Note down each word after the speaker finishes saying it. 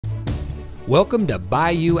Welcome to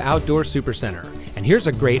Bayou Outdoor Supercenter, and here's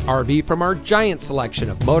a great RV from our giant selection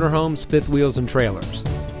of motorhomes, fifth wheels, and trailers.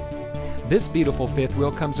 This beautiful fifth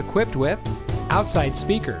wheel comes equipped with outside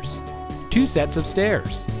speakers, 2 sets of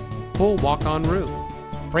stairs, full walk-on roof,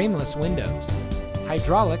 frameless windows,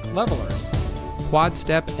 hydraulic levelers, quad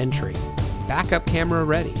step entry, backup camera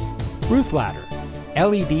ready, roof ladder,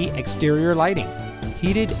 LED exterior lighting,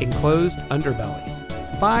 heated enclosed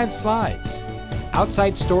underbelly, 5 slides,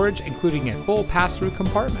 outside storage including a full pass-through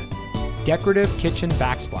compartment, decorative kitchen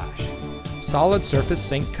backsplash, solid surface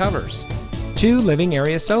sink covers, 2 living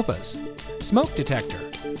area sofas, smoke detector,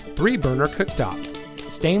 3 burner cooktop,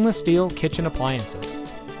 stainless steel kitchen appliances,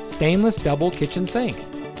 stainless double kitchen sink,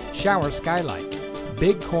 shower skylight,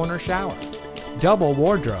 big corner shower, double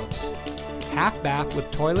wardrobes, half bath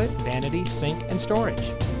with toilet, vanity, sink, and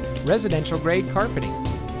storage, residential grade carpeting,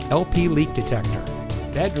 LP leak detector,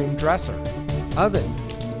 bedroom dresser, oven,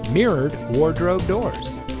 mirrored wardrobe doors,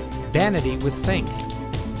 vanity with sink.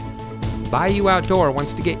 Bayou Outdoor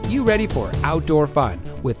wants to get you ready for outdoor fun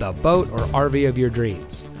with a boat or RV of your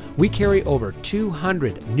dreams. We carry over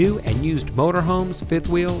 200 new and used motorhomes, fifth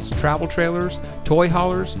wheels, travel trailers, toy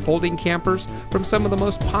haulers, folding campers from some of the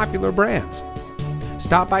most popular brands.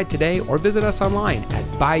 Stop by today or visit us online at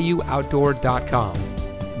BayouOutdoor.com.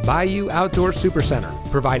 Bayou Outdoor Supercenter,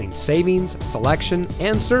 providing savings, selection,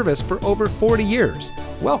 and service for over 40 years.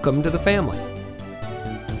 Welcome to the family.